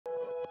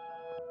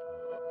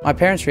My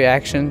parents'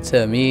 reaction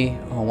to me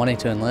wanting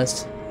to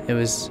enlist,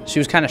 she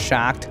was kind of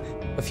shocked.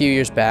 A few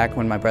years back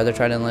when my brother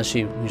tried to enlist,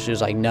 she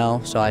was like, no,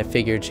 so I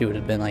figured she would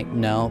have been like,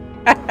 no.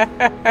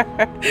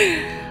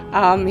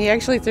 He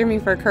actually threw me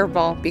for a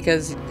curveball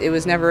because it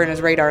was never in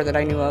his radar that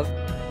I knew of.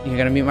 You're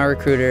gonna meet my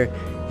recruiter,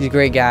 he's a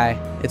great guy,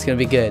 it's gonna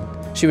be good.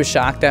 She was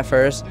shocked at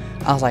first.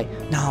 I was like,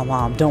 no,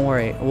 Mom, don't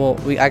worry. Well,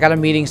 I got a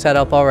meeting set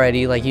up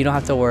already, like you don't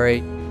have to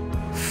worry.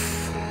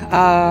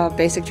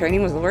 Basic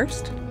training was the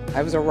worst.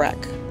 I was a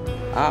wreck.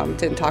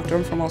 Didn't talk to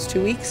him for almost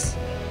 2 weeks.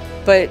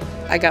 But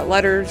I got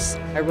letters,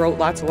 I wrote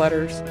lots of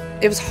letters.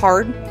 It was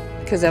hard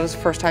because that was the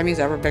first time he's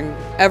ever been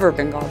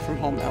gone from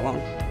home that long.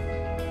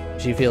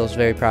 She feels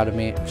very proud of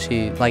me.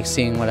 She likes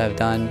seeing what I've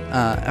done.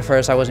 At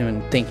first I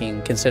wasn't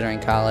even considering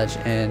college,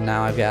 and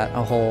now I've got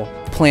a whole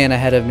plan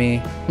ahead of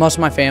me. Most of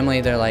my family,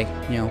 they're like,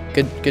 you know,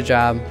 good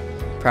job,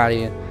 proud of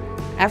you.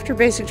 After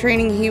basic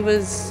training, he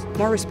was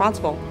more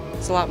responsible.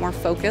 He's a lot more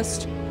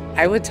focused.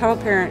 I would tell a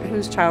parent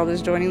whose child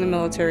is joining the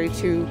military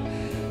to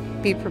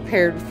be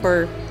prepared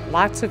for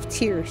lots of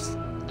tears,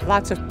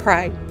 lots of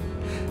pride,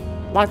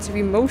 lots of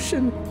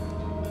emotion.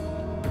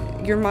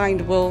 Your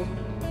mind will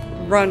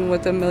run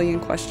with a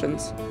million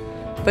questions,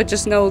 but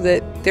just know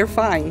that they're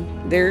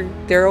fine.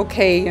 They're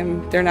okay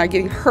and they're not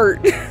getting hurt.